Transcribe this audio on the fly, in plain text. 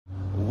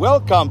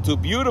Welcome to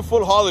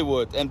beautiful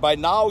Hollywood, and by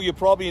now you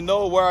probably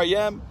know where I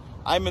am.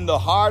 I'm in the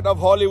heart of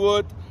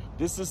Hollywood.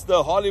 This is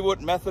the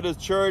Hollywood Methodist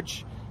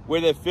Church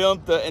where they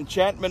filmed the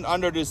Enchantment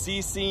under the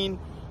sea scene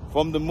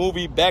from the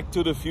movie Back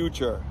to the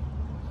Future.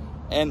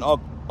 And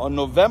on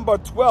November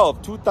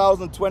 12,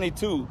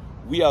 2022,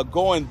 we are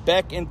going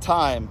back in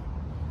time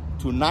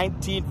to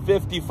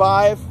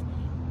 1955.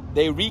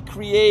 They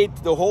recreate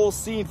the whole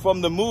scene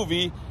from the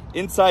movie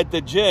inside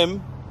the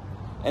gym,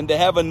 and they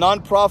have a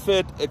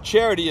non-profit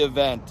charity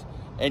event,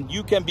 and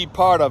you can be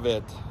part of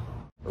it.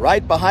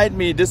 Right behind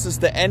me, this is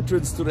the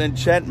entrance to the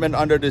Enchantment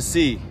under the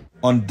sea.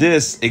 On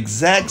this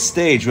exact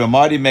stage where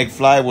Marty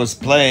McFly was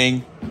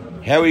playing,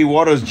 Harry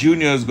Waters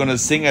Jr. is going to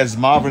sing as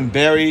Marvin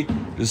Berry.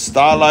 The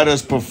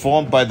Starlighters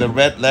performed by the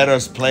Red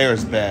Letters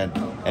Players Band.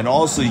 And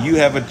also you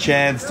have a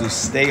chance to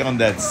stay on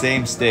that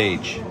same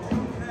stage.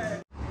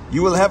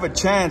 You will have a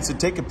chance to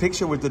take a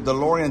picture with the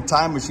DeLorean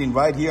Time Machine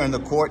right here in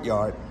the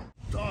courtyard.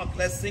 Doc,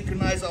 let's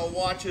synchronize our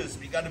watches.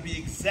 We got to be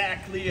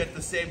exactly at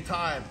the same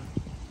time.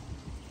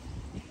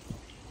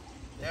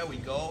 There we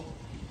go.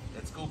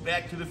 Let's go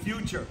back to the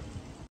future.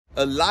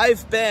 A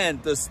live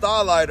band, the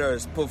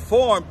Starlighters,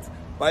 performed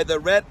by the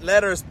Red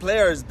Letters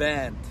Players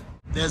Band.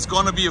 There's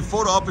going to be a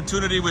photo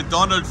opportunity with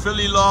Donald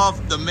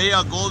Phililov, the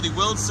Mayor Goldie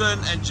Wilson,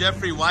 and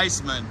Jeffrey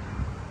Weissman.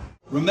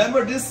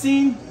 Remember this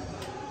scene?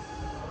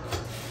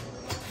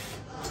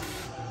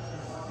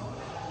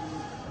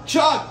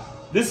 Chuck,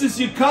 this is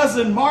your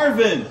cousin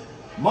Marvin.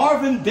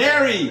 Marvin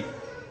Berry.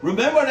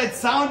 Remember that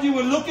sound you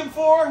were looking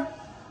for?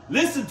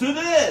 Listen to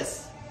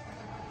this.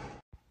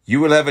 You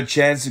will have a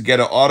chance to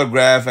get an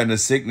autograph and a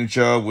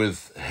signature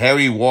with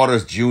Harry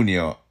Waters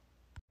Jr.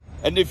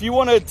 And if you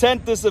want to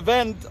attend this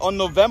event on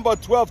November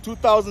 12,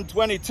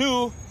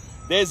 2022,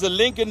 there's a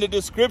link in the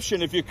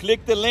description. If you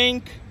click the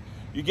link,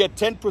 you get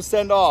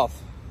 10% off.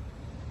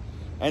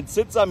 And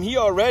since I'm here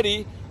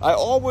already, I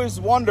always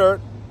wondered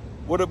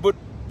what it would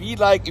be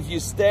like if you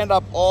stand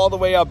up all the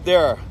way up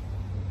there.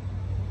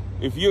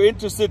 If you're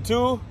interested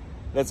too,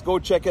 let's go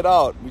check it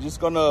out. We're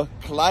just gonna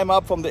climb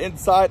up from the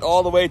inside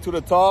all the way to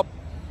the top,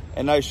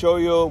 and I show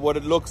you what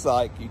it looks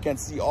like. You can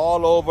see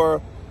all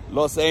over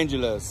Los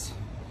Angeles.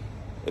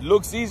 It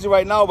looks easy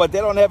right now, but they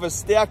don't have a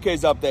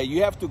staircase up there.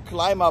 You have to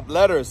climb up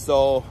ladders,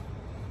 so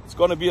it's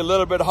gonna be a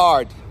little bit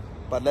hard,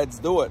 but let's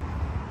do it.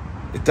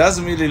 It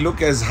doesn't really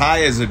look as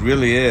high as it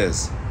really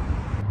is.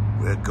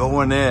 We're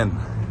going in.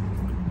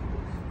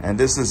 And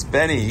this is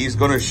Benny. He's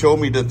gonna show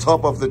me the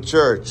top of the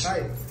church.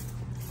 Hi.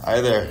 Hi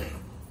there.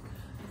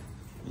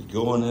 You're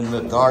going in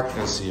the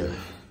darkness here.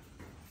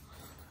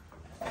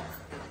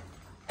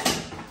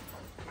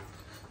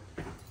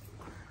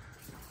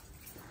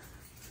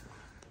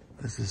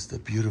 This is the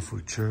beautiful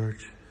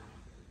church.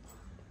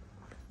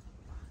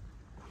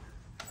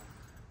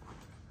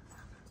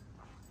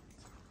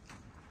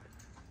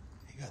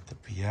 You got the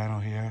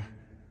piano here.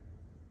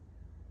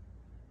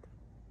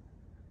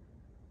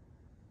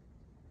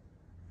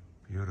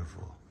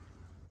 Beautiful.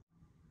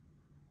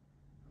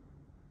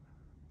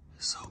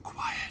 So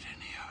quiet in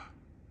here.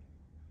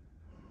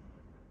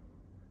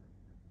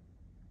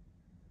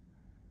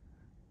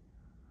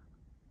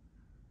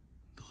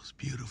 Those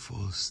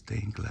beautiful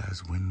stained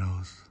glass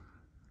windows.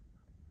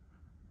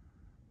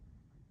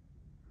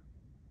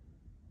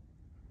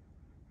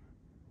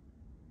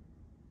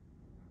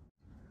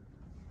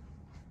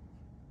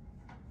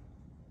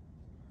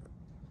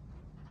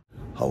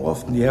 How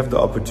often do you have the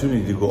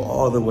opportunity to go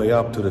all the way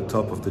up to the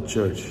top of the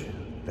church?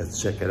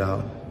 Let's check it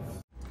out.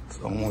 It's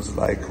almost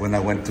like when I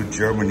went to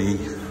Germany,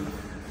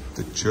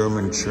 the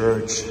German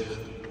church.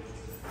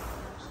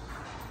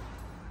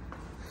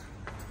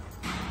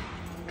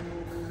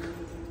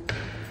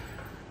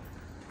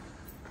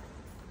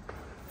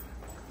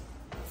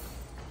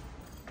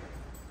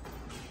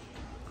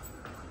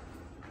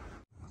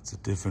 It's a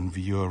different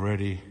view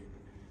already.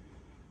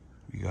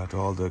 We got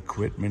all the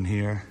equipment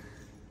here.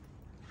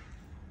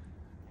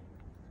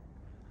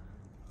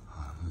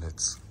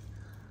 Let's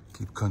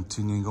keep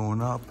continuing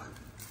going up.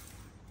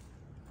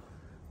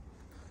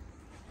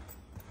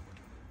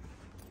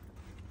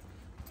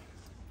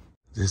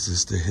 This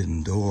is the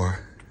hidden door.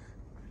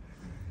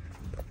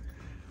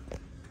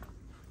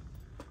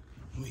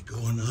 We're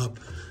going up.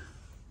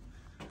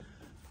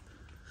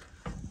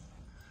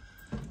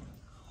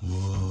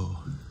 Whoa.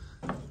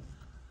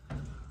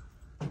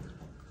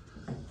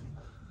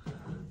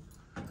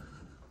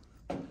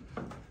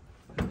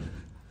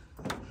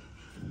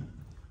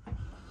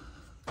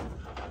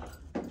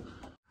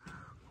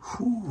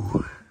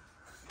 Whew.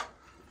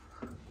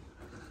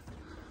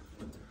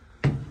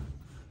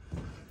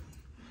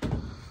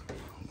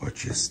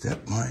 Watch your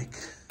step, Mike.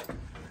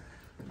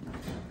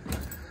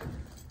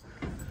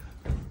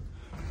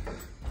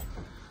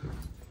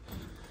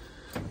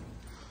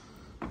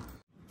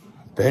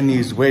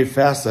 Benny's way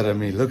faster than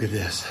me. Look at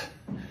this.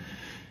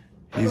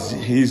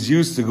 He's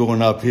used to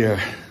going up here.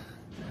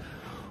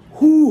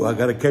 Whew, I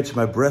gotta catch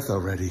my breath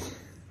already.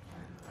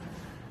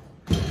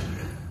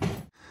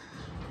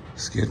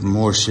 It's getting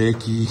more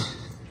shaky,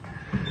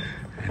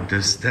 and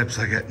the steps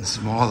are getting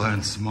smaller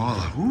and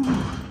smaller.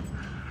 Whew.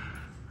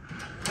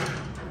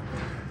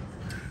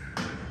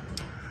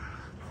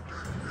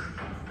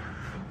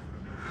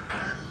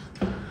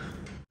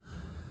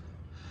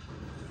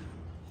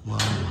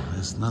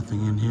 There's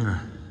nothing in here.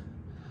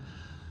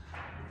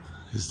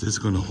 Is this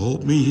gonna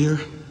hold me here?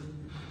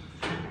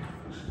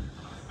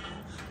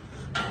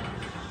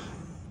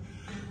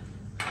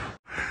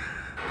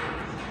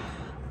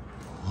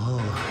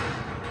 Whoa.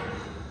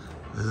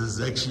 This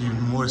is actually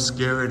more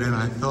scary than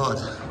I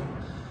thought.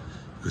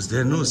 Because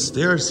there are no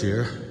stairs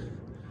here.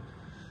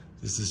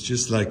 This is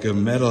just like a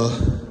metal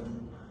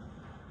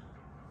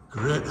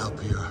grid up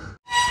here.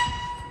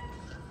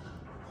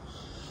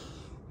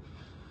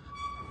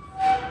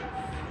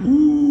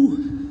 Ooh.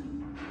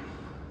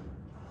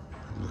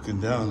 I'm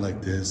looking down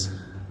like this.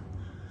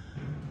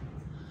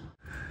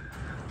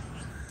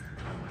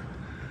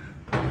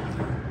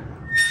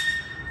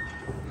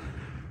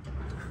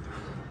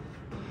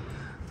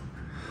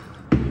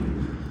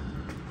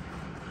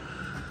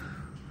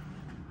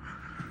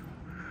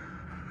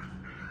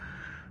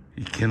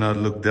 You cannot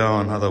look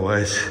down,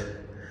 otherwise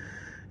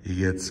you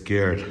get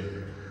scared.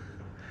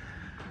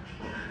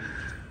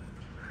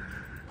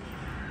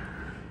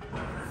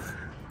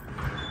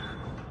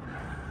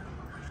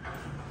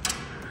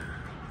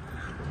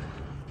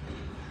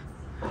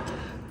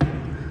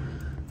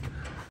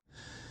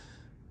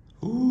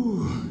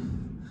 Ooh,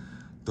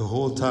 the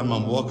whole time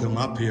I'm walking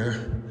up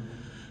here,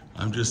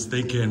 I'm just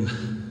thinking,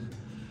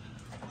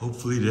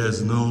 hopefully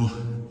there's no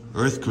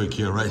earthquake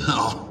here right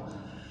now.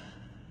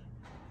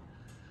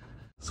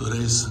 So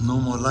there's no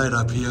more light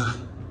up here.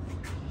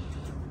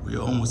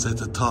 We're almost at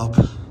the top.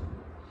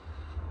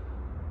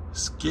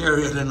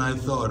 Scarier than I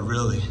thought,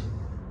 really.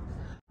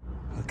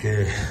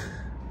 Okay,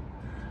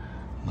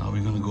 now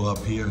we're gonna go up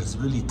here. It's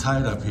really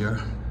tight up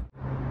here.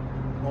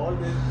 All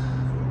the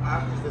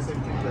arc is the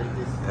same thing like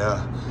this.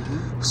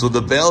 Yeah. So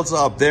the bells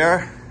are up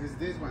there.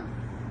 This one.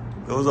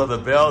 Those are the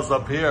bells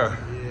up here.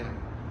 Yeah.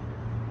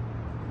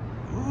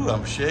 Ooh,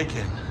 I'm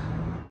shaking.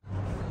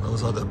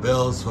 Those are the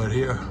bells right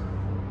here.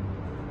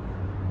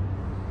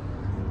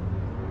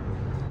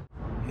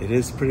 It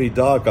is pretty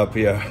dark up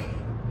here.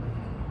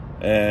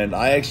 And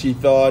I actually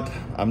thought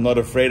I'm not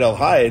afraid of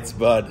heights,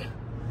 but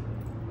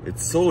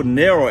it's so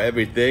narrow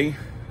everything,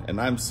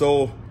 and I'm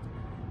so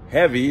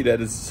heavy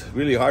that it's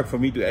really hard for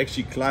me to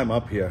actually climb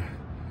up here.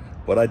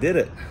 But I did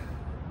it.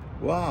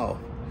 Wow.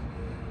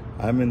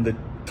 I'm in the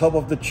top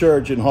of the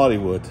church in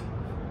Hollywood.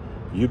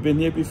 You've been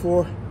here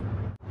before?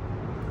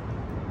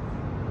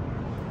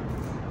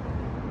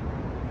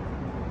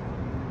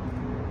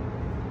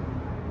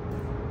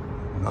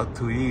 Not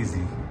too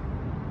easy.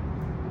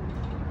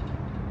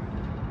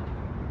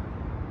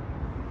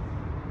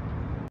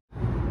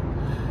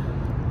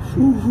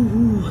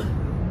 Whew.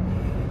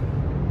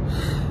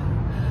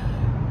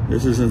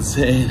 This is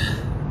insane.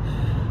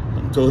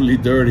 I'm totally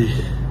dirty.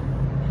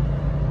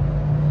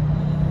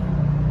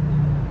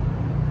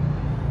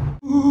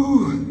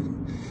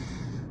 Ooh.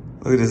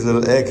 Look at this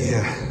little egg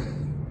here.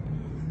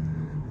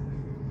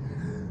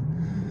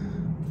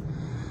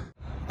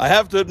 I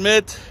have to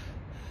admit,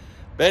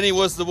 Benny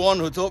was the one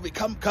who told me,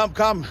 come,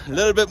 a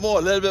little bit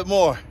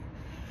more.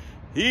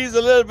 He's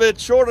a little bit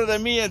shorter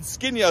than me and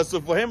skinnier,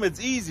 so for him it's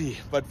easy.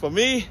 But for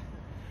me,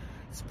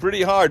 it's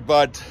pretty hard.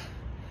 But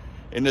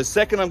in a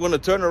second, I'm gonna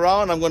turn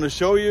around, I'm gonna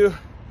show you.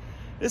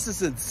 This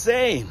is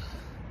insane.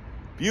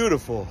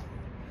 Beautiful.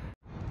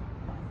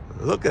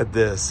 Look at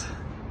this.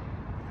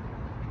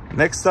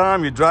 Next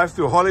time you drive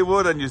through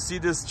Hollywood and you see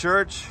this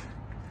church,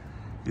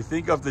 you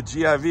think of the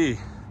GIV.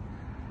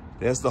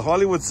 There's the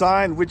Hollywood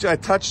sign, which I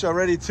touched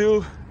already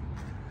too.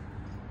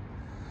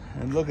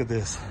 And look at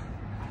this.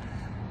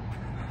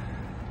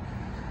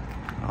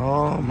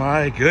 Oh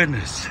my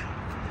goodness.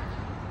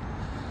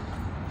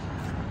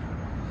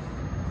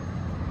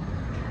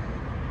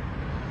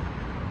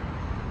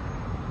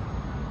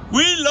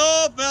 We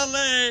love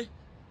LA.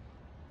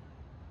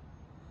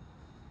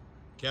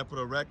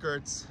 Capitol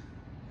Records,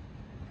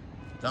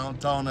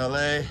 downtown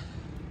LA.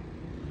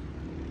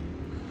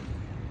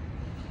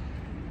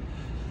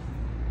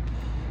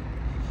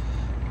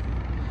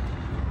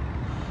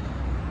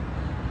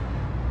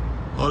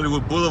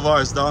 Hollywood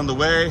Boulevard is down the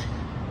way.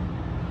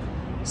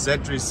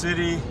 Century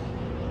City.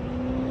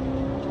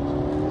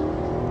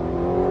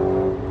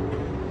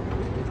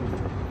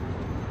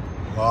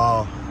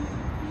 Wow.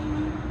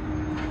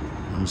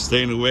 I'm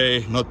staying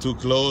away, not too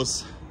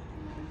close.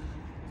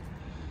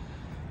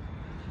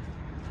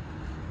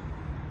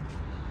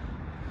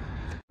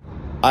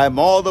 I'm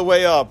all the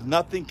way up.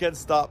 Nothing can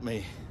stop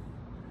me.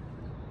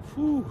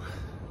 Whew.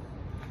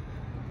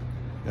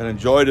 And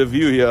enjoy the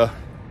view here.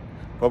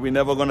 Probably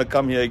never gonna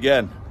come here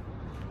again.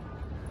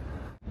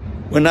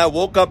 When I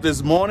woke up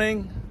this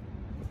morning,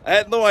 I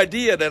had no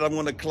idea that I'm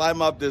gonna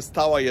climb up this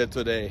tower here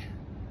today.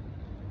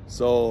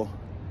 So,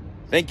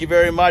 thank you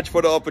very much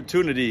for the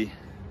opportunity.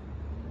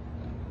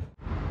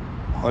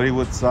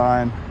 Hollywood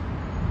sign.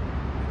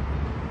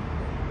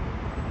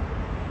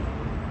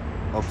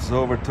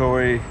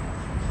 Observatory.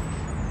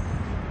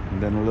 And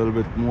then a little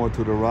bit more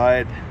to the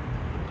right.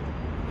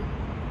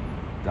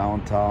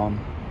 Downtown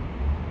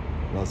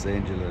Los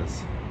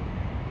Angeles.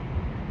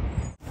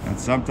 And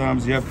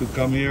sometimes you have to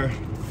come here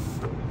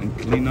and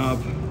clean up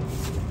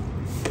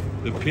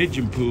the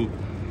pigeon poop.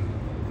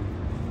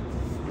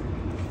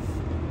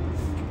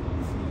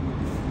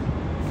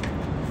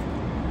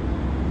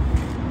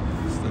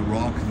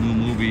 new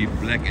movie,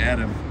 Black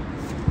Adam.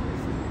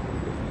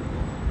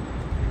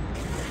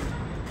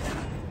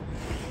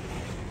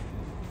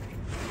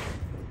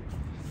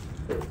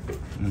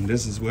 And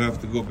this is where I have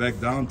to go back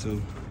down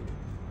to.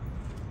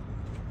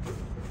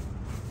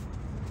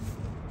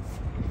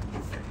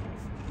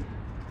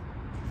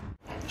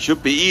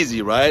 Should be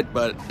easy, right?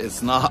 But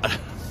it's not.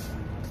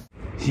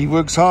 He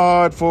works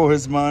hard for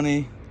his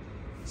money.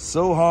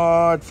 So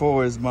hard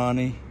for his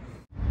money.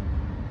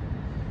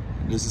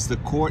 This is the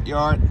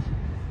courtyard.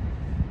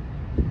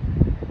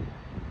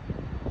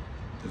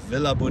 The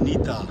Villa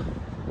Bonita.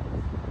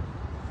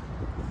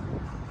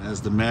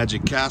 There's the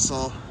Magic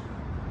Castle.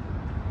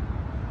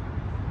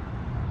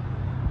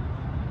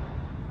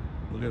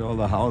 Look at all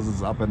the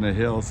houses up in the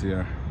hills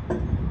here.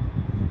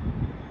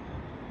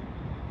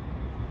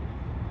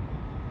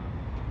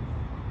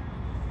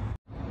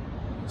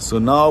 So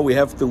now we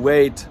have to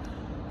wait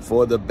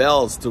for the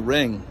bells to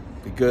ring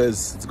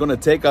because it's gonna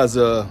take us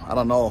I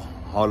don't know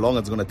how long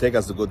it's gonna take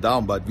us to go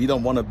down, but we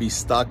don't want to be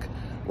stuck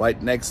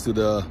right next to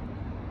the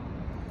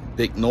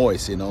big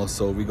noise, you know.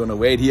 So we're gonna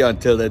wait here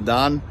until they're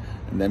done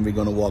and then we're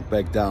gonna walk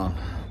back down.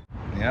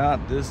 Yeah,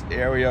 this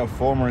area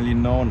formerly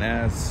known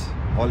as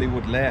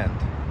Hollywood Land.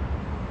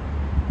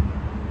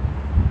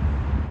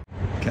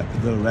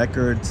 Capitol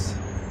Records.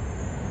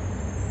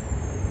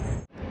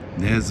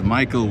 There's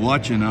Michael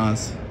watching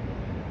us.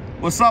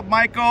 What's up,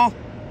 Michael?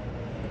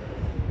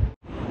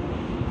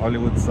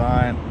 Hollywood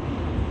sign.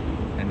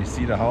 And you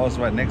see the house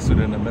right next to it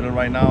in the middle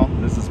right now?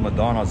 This is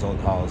Madonna's old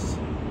house.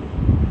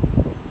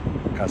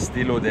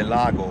 Castillo del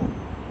Lago.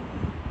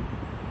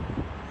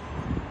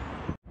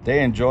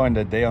 They enjoying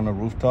the day on the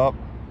rooftop.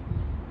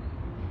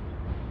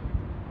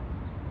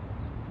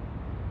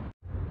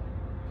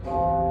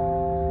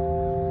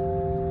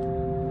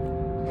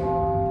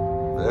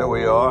 There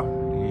we are.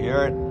 You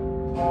hear it?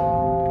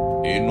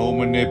 In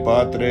nomine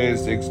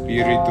Patris et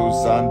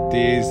Spiritus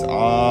Sanctis.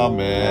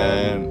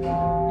 Amen.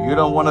 You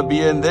don't want to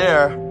be in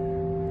there.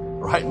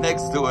 Right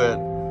next to it.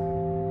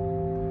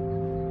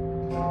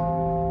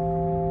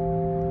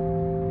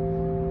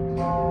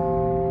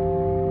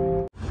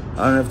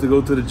 I don't have to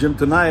go to the gym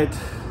tonight.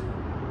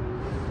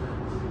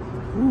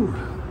 Whew.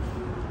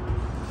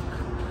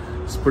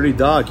 It's pretty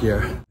dark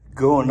here.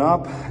 Going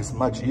up is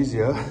much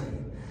easier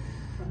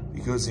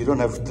because you don't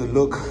have to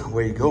look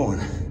where you're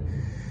going.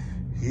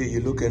 Here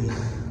you're looking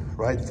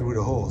right through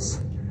the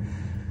holes.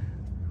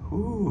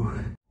 Ooh.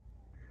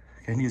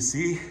 Can you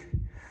see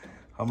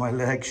how my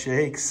leg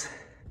shakes?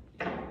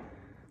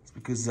 It's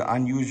because of the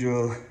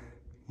unusual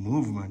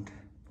movement.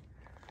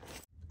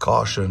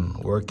 Caution,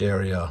 work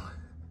area.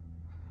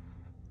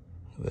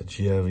 The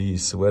GRV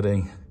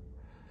sweating.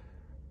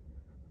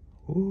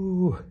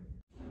 Ooh.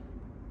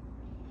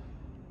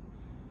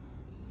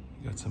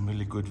 Got some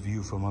really good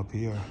view from up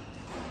here.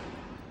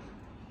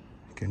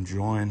 You can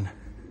join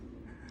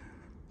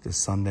the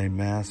Sunday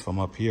Mass from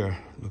up here.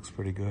 Looks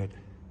pretty good.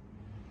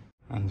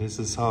 And this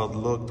is how it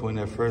looked when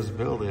they first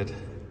built it.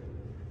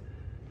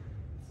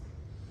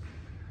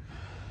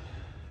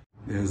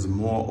 There's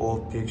more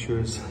old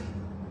pictures.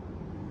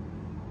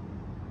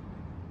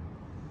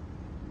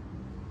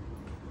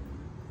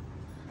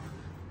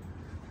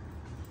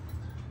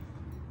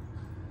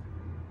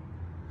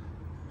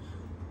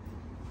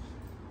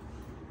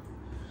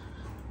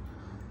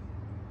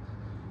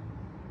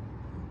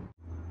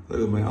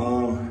 Look at my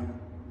arm.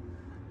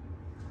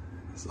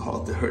 It's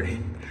all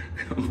dirty.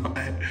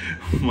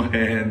 my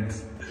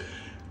hands.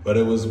 But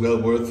it was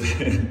well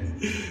worth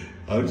it.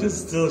 I'm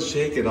just still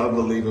shaking,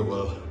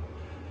 unbelievable.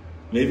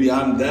 Maybe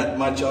I'm that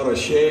much out of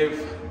shape,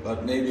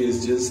 but maybe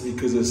it's just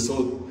because it's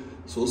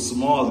so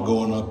small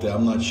going up there,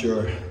 I'm not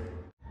sure.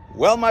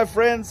 Well, my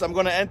friends, I'm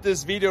gonna end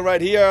this video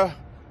right here.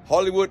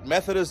 Hollywood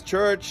Methodist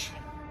Church.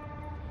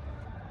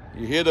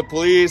 You hear the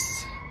police,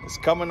 it's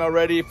coming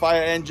already,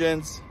 fire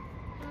engines.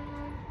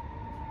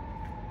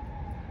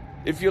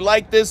 If you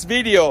like this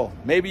video,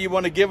 maybe you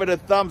want to give it a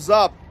thumbs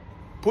up,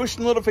 push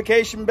the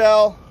notification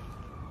bell,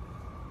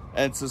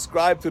 and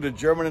subscribe to the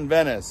German in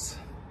Venice.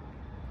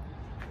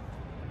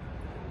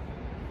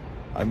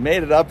 I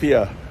made it up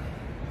here.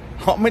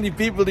 How many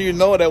people do you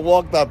know that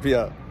walked up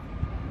here?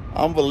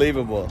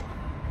 Unbelievable.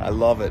 I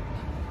love it.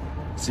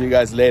 See you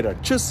guys later.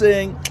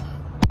 Tschüssing.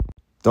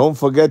 Don't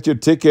forget your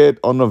ticket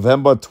on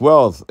November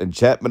 12th,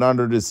 Enchantment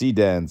Under the Sea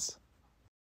Dance.